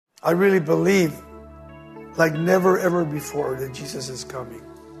I really believe, like never ever before, that Jesus is coming.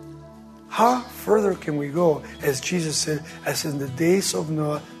 How further can we go? As Jesus said, as in the days of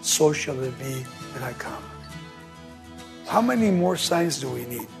Noah, so shall it be when I come. How many more signs do we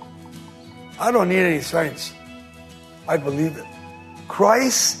need? I don't need any signs. I believe it.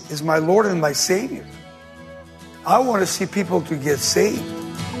 Christ is my Lord and my Savior. I want to see people to get saved.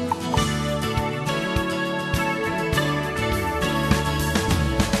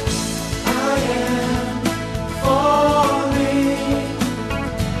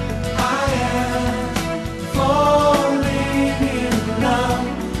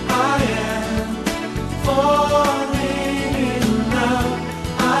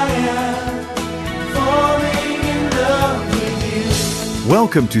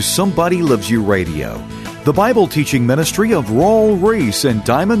 Welcome to Somebody Loves You Radio, the Bible teaching ministry of Raul Ries in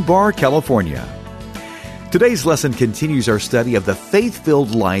Diamond Bar, California. Today's lesson continues our study of the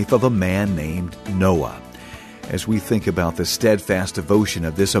faith-filled life of a man named Noah. As we think about the steadfast devotion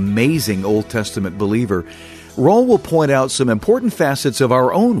of this amazing Old Testament believer, Raul will point out some important facets of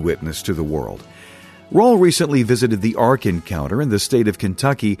our own witness to the world. Raul recently visited the Ark Encounter in the state of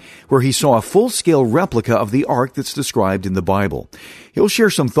Kentucky, where he saw a full-scale replica of the Ark that's described in the Bible. He'll share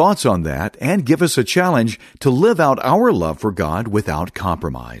some thoughts on that and give us a challenge to live out our love for God without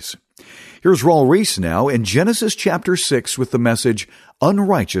compromise. Here's Raul Ries now in Genesis chapter 6 with the message,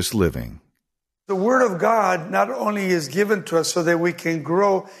 Unrighteous Living. The Word of God not only is given to us so that we can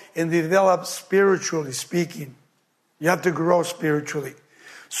grow and develop spiritually speaking. You have to grow spiritually.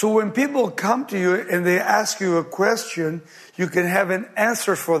 So when people come to you and they ask you a question, you can have an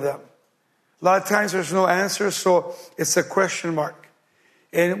answer for them. A lot of times there's no answer, so it's a question mark.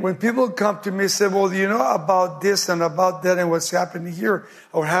 And when people come to me and say, well, you know about this and about that and what's happening here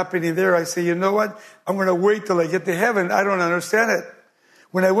or happening there, I say, you know what? I'm going to wait till I get to heaven. I don't understand it.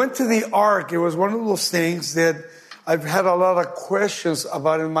 When I went to the Ark, it was one of those things that I've had a lot of questions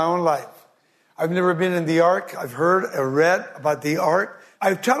about in my own life. I've never been in the Ark. I've heard or read about the Ark.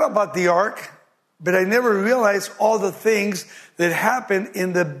 I've taught about the Ark, but I never realized all the things that happened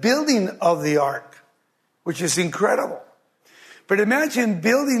in the building of the Ark, which is incredible. But imagine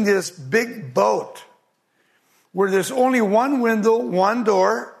building this big boat where there's only one window, one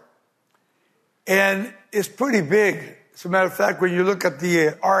door, and it's pretty big. As a matter of fact, when you look at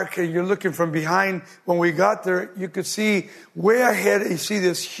the Ark and you're looking from behind, when we got there, you could see way ahead, you see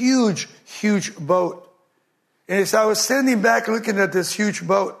this huge, huge boat. And as I was standing back looking at this huge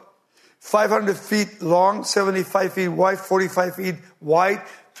boat, 500 feet long, 75 feet wide, 45 feet wide,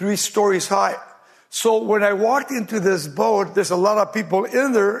 3 stories high. So when I walked into this boat, there's a lot of people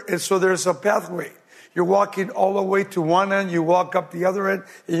in there, and so there's a pathway. You're walking all the way to one end, you walk up the other end,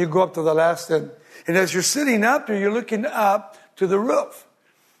 and you go up to the last end. And as you're sitting up there, you're looking up to the roof.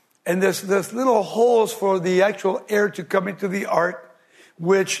 And there's little holes for the actual air to come into the Ark,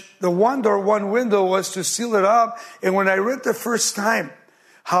 which the one door, one window was to seal it up. And when I read the first time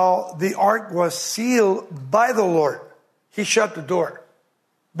how the Ark was sealed by the Lord, he shut the door.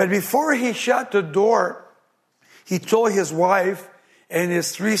 But before he shut the door, he told his wife and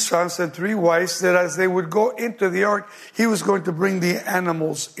his 3 sons and 3 wives that as they would go into the Ark, he was going to bring the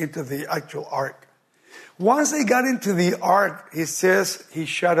animals into the actual Ark. Once they got into the Ark, he says he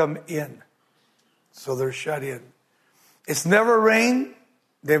shut them in. So they're shut in. It's never rained.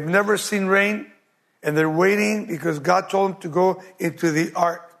 They've never seen rain, and they're waiting because God told them to go into the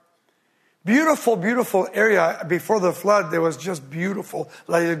Ark. Beautiful, beautiful area. Before the flood, there was just beautiful,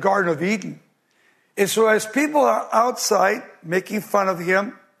 like the Garden of Eden. And so as people are outside making fun of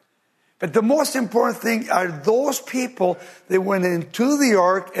him, but the most important thing are those people that went into the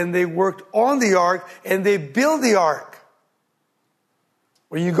Ark and they worked on the Ark and they built the Ark.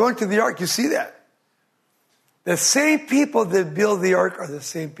 When you go into the Ark, you see that. The same people that built the Ark are the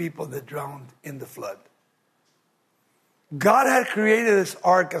same people that drowned in the flood. God had created this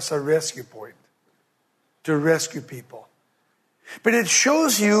Ark as a rescue point to rescue people. But it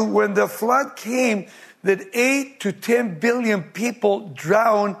shows you when the flood came that 8 to 10 billion people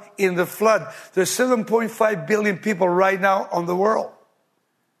drowned in the flood. There's 7.5 billion people right now on the world.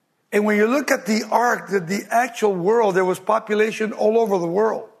 And when you look at the Ark, the actual world, there was population all over the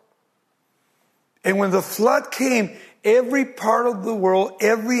world. And when the flood came, every part of the world,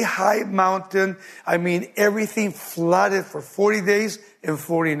 every high mountain, everything flooded for 40 days and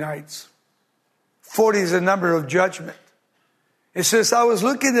 40 nights. 40 is a number of judgment. It says, I was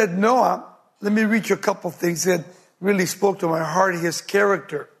looking at Noah. Let me read you a couple of things that really spoke to my heart, his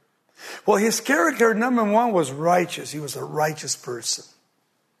character. Well, his character, number one, was righteous. He was a righteous person.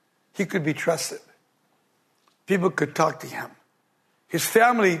 He could be trusted. People could talk to him. His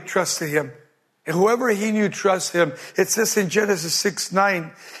family trusted him. And whoever he knew trusted him. It says in Genesis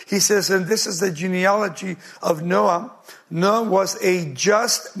 6:9, he says, and this is the genealogy of Noah. Noah was a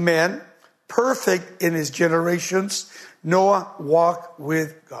just man, perfect in his generations. Noah walked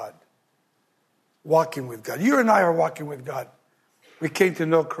with God. Walking with God. You and I are walking with God. We came to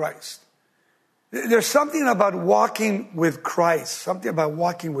know Christ. There's something about walking with Christ, something about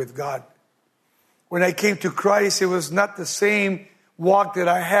walking with God. When I came to Christ, it was not the same walk that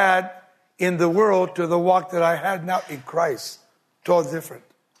I had in the world to the walk that I had now in Christ. Totally different.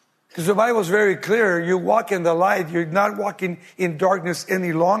 Because the Bible is very clear. You walk in the light. You're not walking in darkness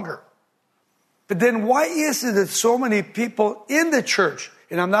any longer. But then why is it that so many people in the church,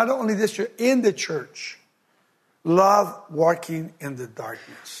 and I'm not only this church, in the church, love walking in the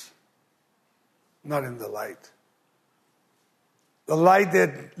darkness, not in the light? The light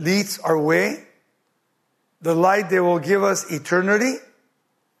that leads our way, the light that will give us eternity.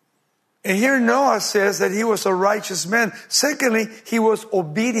 And here Noah says that he was a righteous man. Secondly, he was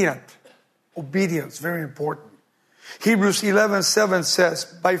obedient. Obedience, very important. Hebrews 11:7 says,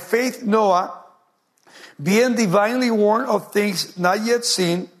 by faith Noah, being divinely warned of things not yet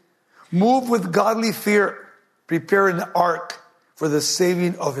seen, moved with godly fear, prepared an ark for the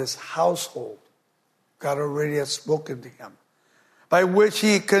saving of his household. God already had spoken to him. By which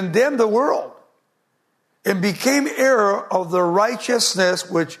he condemned the world and became heir of the righteousness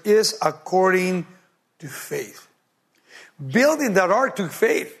which is according to faith. Building that ark took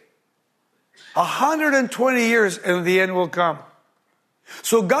faith. 120 years and the end will come.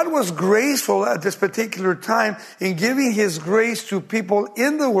 So God was graceful at this particular time in giving his grace to people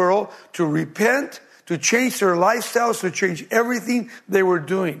in the world to repent, to change their lifestyles, to change everything they were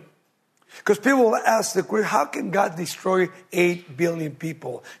doing. Because people will ask the question, how can God destroy 8 billion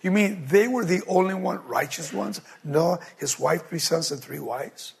people? You mean they were the only righteous ones? No, his wife, 3 sons, and 3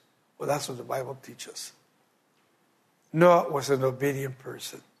 wives. Well, that's what the Bible teaches. Noah was an obedient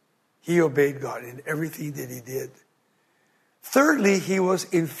person. He obeyed God in everything that he did. Thirdly, he was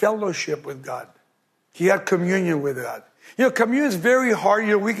in fellowship with God. He had communion with God. Communion is very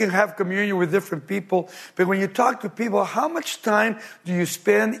hard. We can have communion with different people. But when you talk to people, how much time do you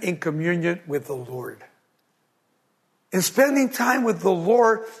spend in communion with the Lord? In spending time with the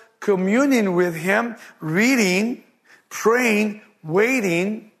Lord, communing with him, reading, praying,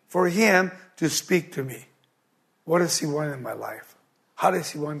 waiting for him to speak to me. What does he want in my life? How does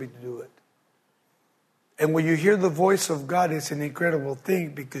he want me to do it? And when you hear the voice of God, it's an incredible thing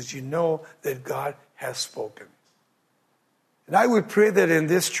because you know that God has spoken. And I would pray that in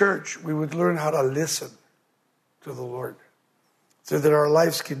this church, we would learn how to listen to the Lord so that our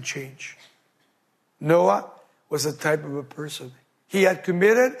lives can change. Noah was a type of a person. He had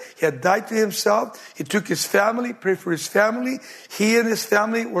committed, he had died to himself, he took his family, prayed for his family. He and his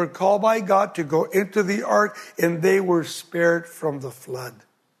family were called by God to go into the ark, and they were spared from the flood.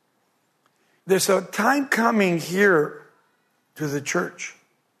 There's a time coming here to the church.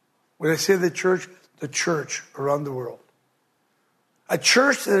 When I say the church around the world. A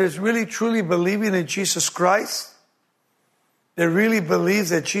church that is really truly believing in Jesus Christ, that really believes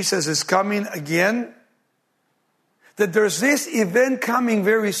that Jesus is coming again, that there's this event coming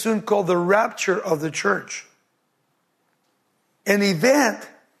very soon called the rapture of the church. An event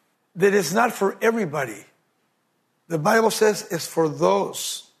that is not for everybody. The Bible says it's for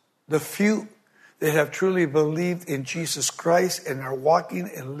those, the few, that have truly believed in Jesus Christ and are walking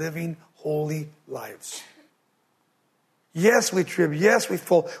and living holy lives. Yes, we trip. Yes, we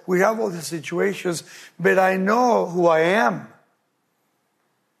fall. We have all these situations, but I know who I am.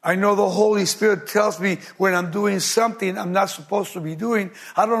 I know the Holy Spirit tells me when I'm doing something I'm not supposed to be doing.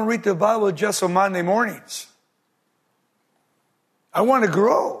 I don't read the Bible just on Monday mornings. I want to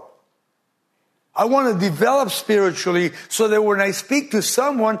grow. I want to develop spiritually so that when I speak to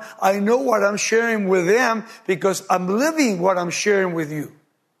someone, I know what I'm sharing with them because I'm living what I'm sharing with you.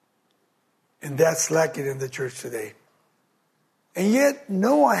 And that's lacking in the church today. And yet,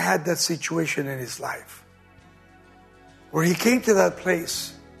 Noah had that situation in his life where he came to that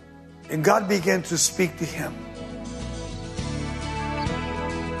place and God began to speak to him.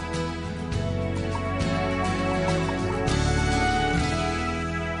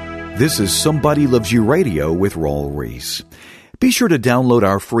 This is Somebody Loves You Radio with Raul Ries. Be sure to download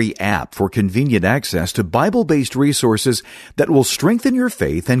our free app for convenient access to Bible-based resources that will strengthen your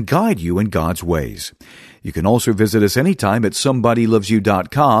faith and guide you in God's ways. You can also visit us anytime at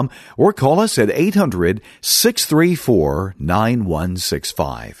somebodylovesyou.com or call us at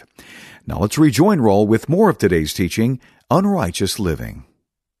 800-634-9165. Now let's rejoin Raul with more of today's teaching, Unrighteous Living.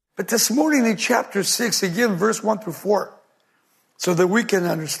 But this morning in chapter 6, again, verse 1 through 4, so that we can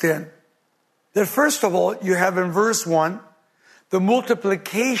understand that first of all, you have in verse 1, the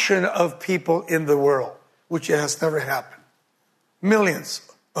multiplication of people in the world, which has never happened. Millions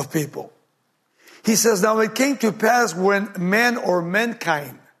of people. He says, now it came to pass when men or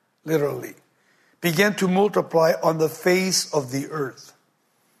mankind, literally, began to multiply on the face of the earth.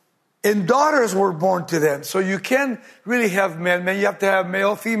 And daughters were born to them. So you can't really have men. You have to have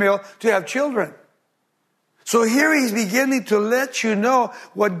male, female to have children. So here he's beginning to let you know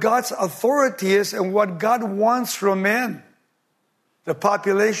what God's authority is and what God wants from men. The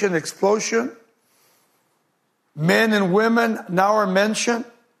population explosion. Men and women now are mentioned.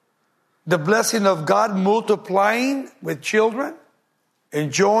 The blessing of God multiplying with children.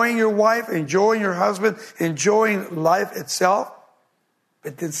 Enjoying your wife, enjoying your husband, enjoying life itself.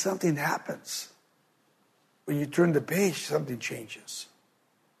 But then something happens. When you turn the page, something changes.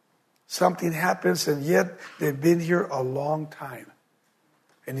 Something happens, and yet they've been here a long time.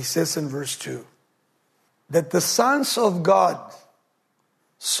 And he says in verse 2, that the sons of God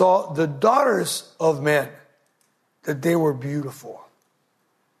saw the daughters of men, that they were beautiful.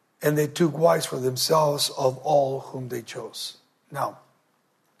 And they took wives for themselves of all whom they chose. Now,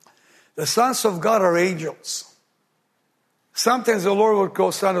 the sons of God are angels. Sometimes the Lord would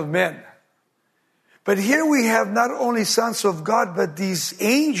call son of men. But here we have not only sons of God, but these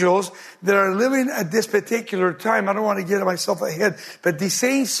angels that are living at this particular time. I don't want to get myself ahead, but these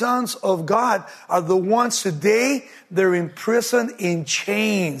same sons of God are the ones today, they're imprisoned in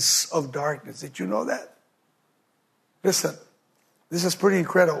chains of darkness. Did you know that? Listen, this is pretty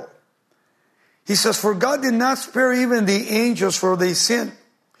incredible. He says, for God did not spare even the angels, for they sinned.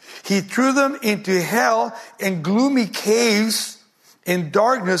 He threw them into hell and gloomy caves in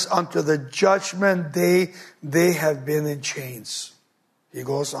darkness unto the judgment day. They have been in chains. He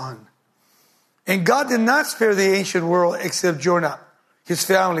goes on. And God did not spare the ancient world except Jonah, his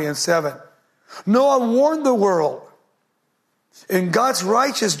family, and 7. Noah warned the world in God's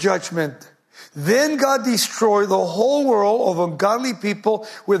righteous judgment. Then God destroyed the whole world of ungodly people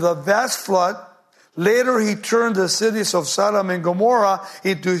with a vast flood. Later he turned the cities of Sodom and Gomorrah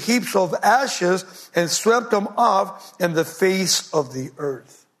into heaps of ashes and swept them off in the face of the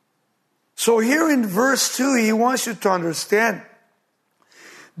earth. So here in verse 2, he wants you to understand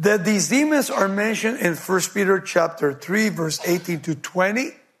that these demons are mentioned in 1 Peter chapter 3, verse 18 to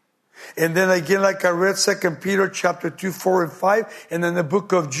 20. And then again, like I read, 2 Peter chapter 2, 4 and 5. And then the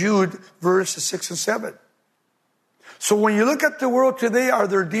book of Jude, verses 6 and 7. So when you look at the world today, are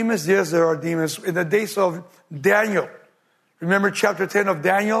there demons? Yes, there are demons. In the days of Daniel, remember chapter 10 of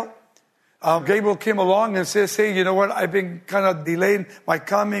Daniel? Gabriel came along and says, hey, you know what? I've been kind of delaying my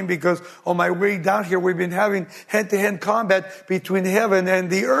coming because on my way down here, we've been having hand-to-hand combat between heaven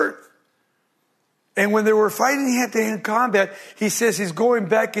and the earth. And when they were fighting hand-to-hand combat, he says he's going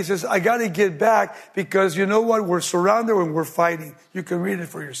back. He says, I got to get back because you know what? We're surrounded and we're fighting. You can read it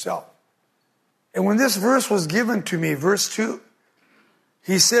for yourself. And when this verse was given to me, verse 2,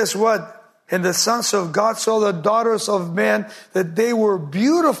 he says what? And the sons of God saw the daughters of men, that they were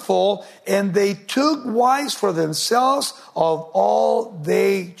beautiful, and they took wives for themselves of all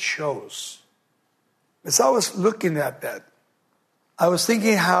they chose. As I was looking at that, I was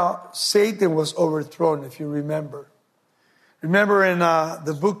thinking how Satan was overthrown, if you remember. Remember in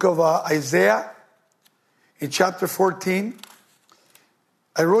the book of Isaiah, in chapter 14,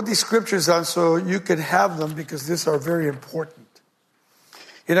 I wrote these scriptures down so you can have them because these are very important.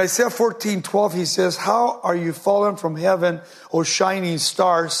 In Isaiah 14:12, he says, how are you fallen from heaven, O shining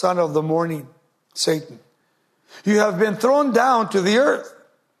star, son of the morning, Satan? You have been thrown down to the earth,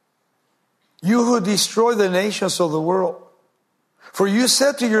 you who destroy the nations of the world. For you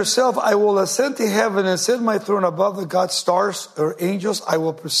said to yourself, I will ascend to heaven and set my throne above the God's stars or angels. I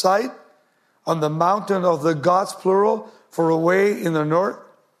will preside on the mountain of the gods, plural, for away in the north.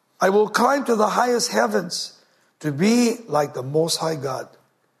 I will climb to the highest heavens to be like the Most High God.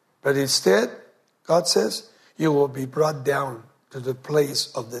 But instead, God says, you will be brought down to the place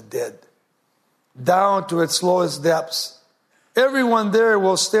of the dead, down to its lowest depths. Everyone there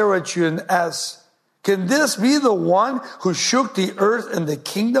will stare at you and ask, can this be the one who shook the earth and the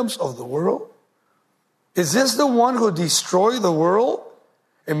kingdoms of the world? Is this the one who destroyed the world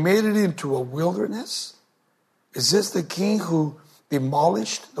and made it into a wilderness? Is this the king who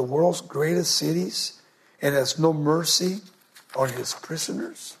demolished the world's greatest cities and has no mercy on his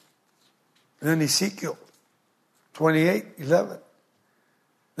prisoners? And then Ezekiel 28:11.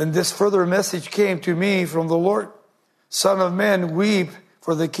 Then this further message came to me from the Lord. Son of man, weep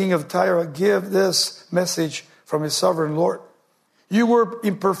for the king of Tyre. Give this message from his sovereign Lord. You were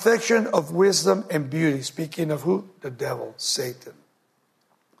in perfection of wisdom and beauty. Speaking of who? The devil, Satan.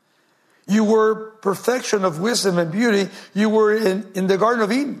 You were perfection of wisdom and beauty. You were in the Garden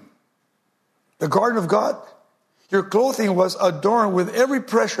of Eden, the Garden of God. Your clothing was adorned with every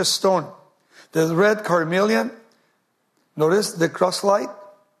precious stone. The red carnelian, notice the chrysolite,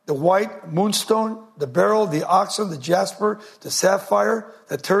 the white moonstone, the beryl, the oxide, the jasper, the sapphire,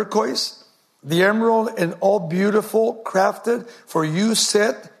 the turquoise, the emerald, and all beautiful, crafted for you,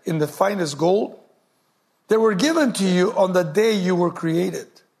 set in the finest gold. They were given to you on the day you were created.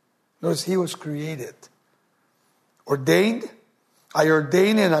 Notice he was created. Ordained, I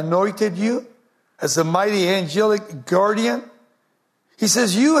ordained and anointed you as the mighty angelic guardian. He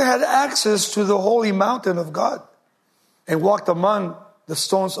says, you had access to the holy mountain of God and walked among the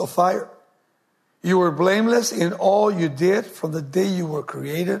stones of fire. You were blameless in all you did from the day you were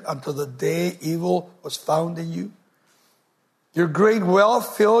created until the day evil was found in you. Your great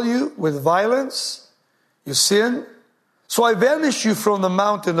wealth filled you with violence. You sinned. So I banished you from the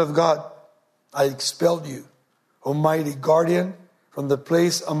mountain of God. I expelled you, Almighty guardian, from the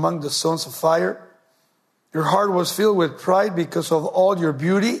place among the stones of fire. Your heart was filled with pride because of all your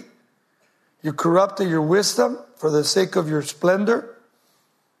beauty. You corrupted your wisdom for the sake of your splendor.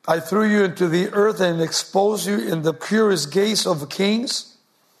 I threw you into the earth and exposed you in the purest gates of kings.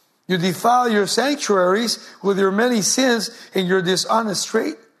 You defile your sanctuaries with your many sins and your dishonest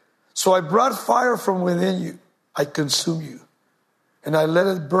trade. So I brought fire from within you. I consumed you, and I let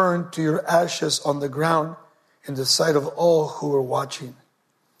it burn to your ashes on the ground in the sight of all who were watching.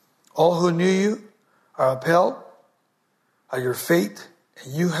 All who knew you are upheld by your fate,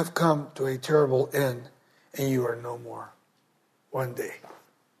 and you have come to a terrible end, and you are no more. One day,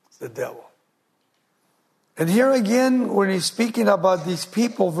 it's the devil. And here again, when he's speaking about these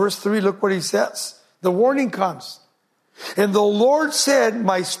people, verse 3, look what he says. The warning comes. And the Lord said,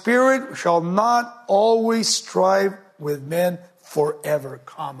 my spirit shall not always strive with men forever,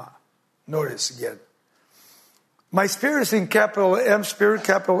 comma. Notice again. My spirit is in capital M, spirit,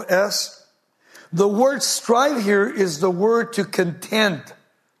 capital S. The word strive here is the word to contend,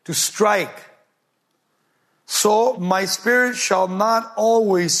 to strike. So my spirit shall not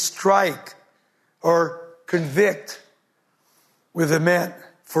always strike or convict with a man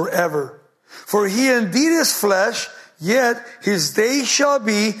forever. For he indeed is flesh, yet his days shall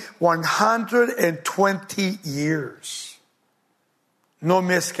be 120 years. No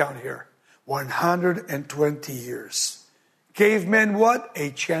miscount here. 120 years. Gave men what? A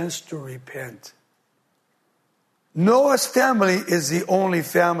chance to repent. Noah's family is the only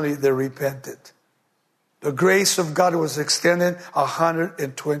family that repented. The grace of God was extended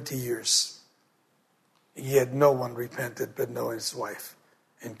 120 years. Yet no one repented but Noah and his wife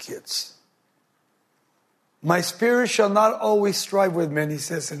and kids. My spirit shall not always strive with men, he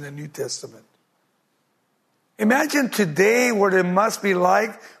says in the New Testament. Imagine today what it must be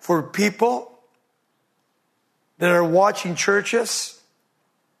like for people that are watching churches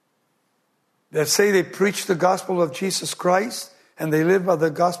that say they preach the gospel of Jesus Christ and they live by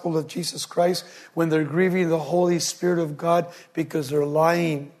the gospel of Jesus Christ when they're grieving the Holy Spirit of God because they're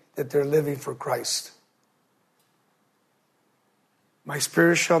lying that they're living for Christ. My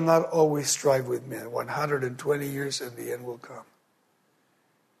spirit shall not always strive with men. 120 years and the end will come.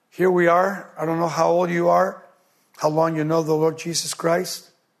 Here we are. I don't know how old you are, how long you know the Lord Jesus Christ.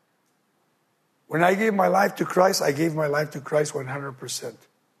 When I gave my life to Christ, I gave my life to Christ 100%.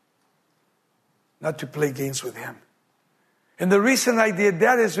 Not to play games with Him. And the reason I did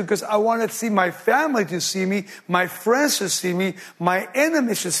that is because I wanted to see my family to see me, my friends to see me, my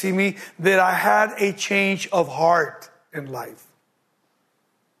enemies to see me, that I had a change of heart in life.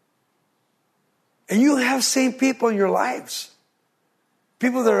 And you have seen people in your lives.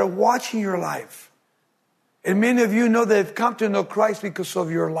 People that are watching your life. And many of you know they've come to know Christ because of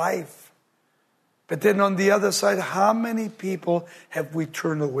your life. But then on the other side, how many people have we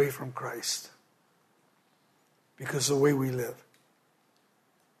turned away from Christ? Because of the way we live.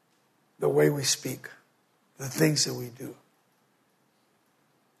 The way we speak. The things that we do.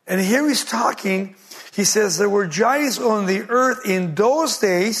 And here he's talking, he says there were giants on the earth in those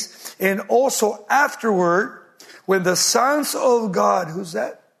days and also afterward when the sons of God, who's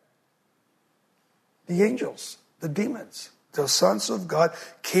that? The angels, the demons, the sons of God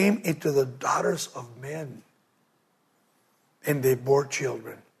came into the daughters of men. And they bore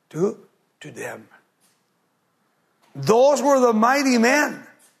children to them. Those were the mighty men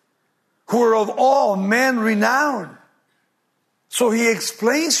who were of all men renowned. So he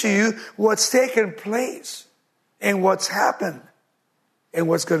explains to you what's taken place and what's happened and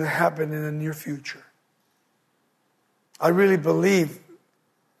what's going to happen in the near future. I really believe,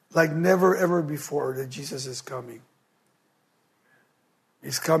 like never ever before, that Jesus is coming.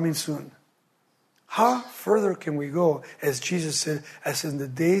 He's coming soon. How further can we go? As Jesus said, as in the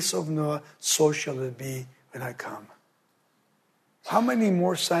days of Noah, so shall it be when I come. How many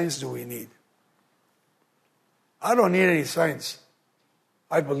more signs do we need? I don't need any signs.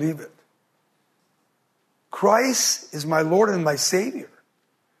 I believe it. Christ is my Lord and my Savior.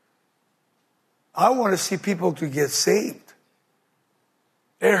 I want to see people to get saved.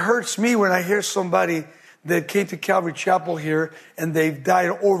 It hurts me when I hear somebody that came to Calvary Chapel here and they've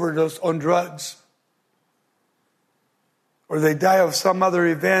died overdose on drugs. Or they die of some other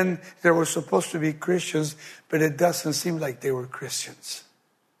event that were supposed to be Christians, but it doesn't seem like they were Christians.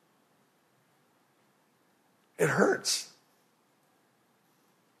 It hurts.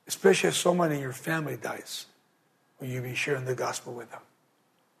 Especially if someone in your family dies when you've been sharing the gospel with them.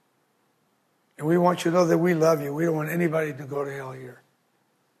 And we want you to know that we love you. We don't want anybody to go to hell here.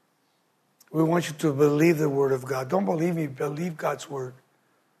 We want you to believe the word of God. Don't believe me, believe God's word.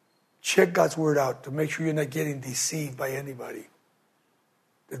 Check God's word out to make sure you're not getting deceived by anybody.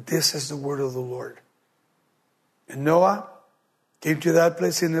 That this is the word of the Lord. And Noah came to that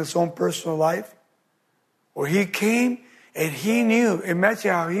place in his own personal life where he came and he knew.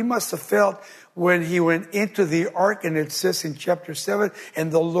 Imagine how he must have felt when he went into the ark, and it says in chapter 7,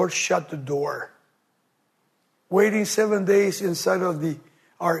 and the Lord shut the door. Waiting 7 days inside of the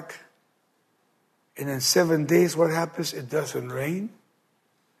ark. And in 7 days, what happens? It doesn't rain.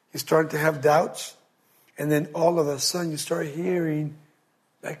 You start to have doubts. And then all of a sudden, you start hearing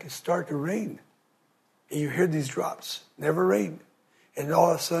like it start to rain. And you hear these drops. Never rain. And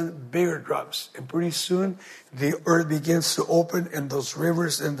all of a sudden, bigger drops. And pretty soon, the earth begins to open, and those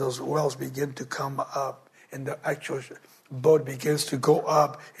rivers and those wells begin to come up. And the actual boat begins to go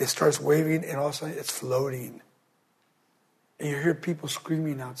up. It starts waving, and all of a sudden, it's floating. And you hear people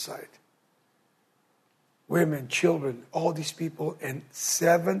screaming outside. Women, children, all these people, and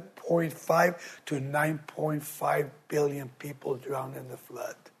 7.5 to 9.5 billion people drowned in the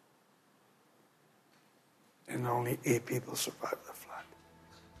flood. And only 8 people survived the flood.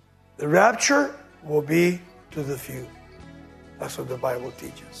 The rapture will be to the few. That's what the Bible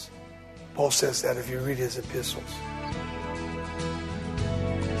teaches. Paul says that if you read his epistles.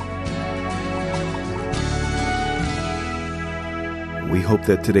 We hope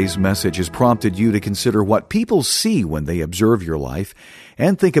that today's message has prompted you to consider what people see when they observe your life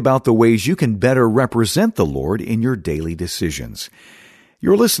and think about the ways you can better represent the Lord in your daily decisions.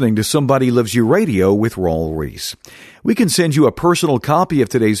 You're listening to Somebody Loves You Radio with Raul Ries. We can send you a personal copy of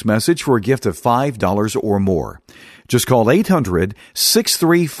today's message for a gift of $5 or more. Just call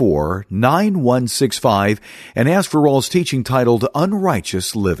 800-634-9165 and ask for Raul's teaching titled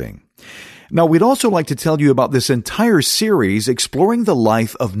Unrighteous Living. Now, we'd also like to tell you about this entire series exploring the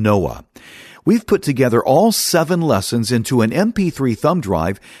life of Noah. We've put together all 7 lessons into an MP3 thumb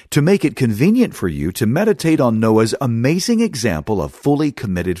drive to make it convenient for you to meditate on Noah's amazing example of fully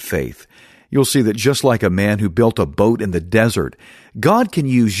committed faith. You'll see that just like a man who built a boat in the desert, God can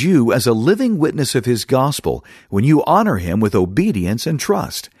use you as a living witness of His gospel when you honor Him with obedience and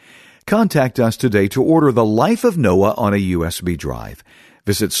trust. Contact us today to order the Life of Noah on a USB drive.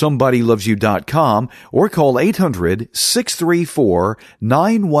 Visit somebodylovesyou.com or call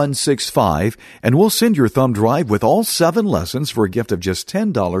 800-634-9165 and we'll send your thumb drive with all 7 lessons for a gift of just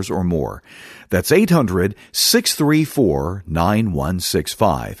 $10 or more. That's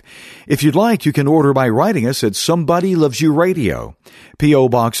 800-634-9165. If you'd like, you can order by writing us at Somebody Loves You Radio, P.O.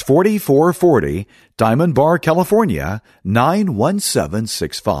 Box 4440, Diamond Bar, California,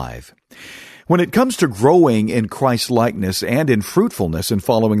 91765. When it comes to growing in Christ-likeness and in fruitfulness in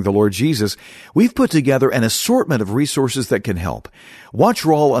following the Lord Jesus, we've put together an assortment of resources that can help. Watch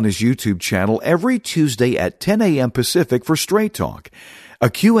Raul on his YouTube channel every Tuesday at 10 a.m. Pacific for Straight Talk, a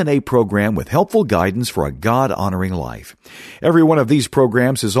Q&A program with helpful guidance for a God-honoring life. Every one of these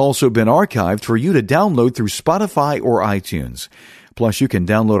programs has also been archived for you to download through Spotify or iTunes. Plus, you can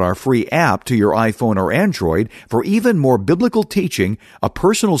download our free app to your iPhone or Android for even more biblical teaching, a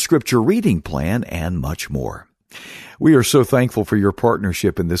personal scripture reading plan, and much more. We are so thankful for your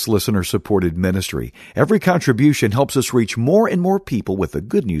partnership in this listener-supported ministry. Every contribution helps us reach more and more people with the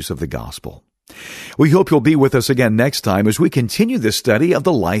good news of the gospel. We hope you'll be with us again next time as we continue this study of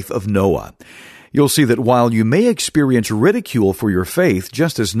the life of Noah. You'll see that while you may experience ridicule for your faith,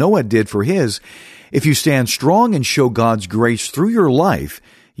 just as Noah did for his, if you stand strong and show God's grace through your life,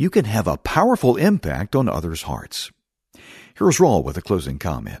 you can have a powerful impact on others' hearts. Here's Raul with a closing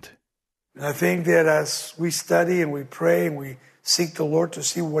comment. I think that as we study and we pray and we seek the Lord to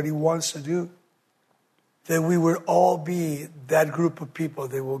see what He wants to do, that we would all be that group of people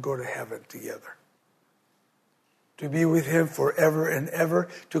that will go to heaven together. To be with Him forever and ever,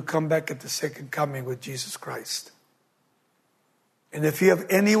 to come back at the second coming with Jesus Christ. And if you have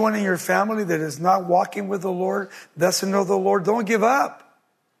anyone in your family that is not walking with the Lord, doesn't know the Lord, don't give up.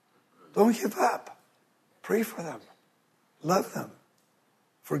 Don't give up. Pray for them. Love them.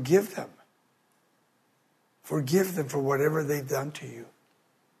 Forgive them. Forgive them for whatever they've done to you.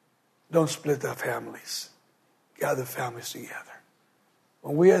 Don't split up families. Gather families together.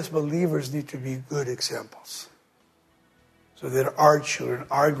 When we as believers need to be good examples, so that our children,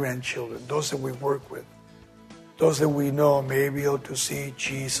 our grandchildren, those that we work with, those that we know may be able to see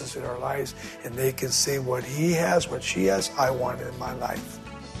Jesus in our lives, and they can say what He has, what she has, I want it in my life.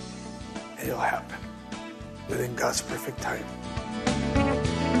 And it'll happen within God's perfect time.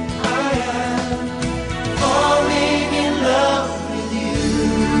 I am falling in love with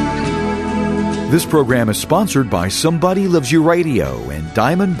you. This program is sponsored by Somebody Loves You Radio in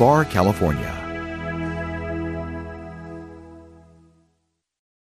Diamond Bar, California.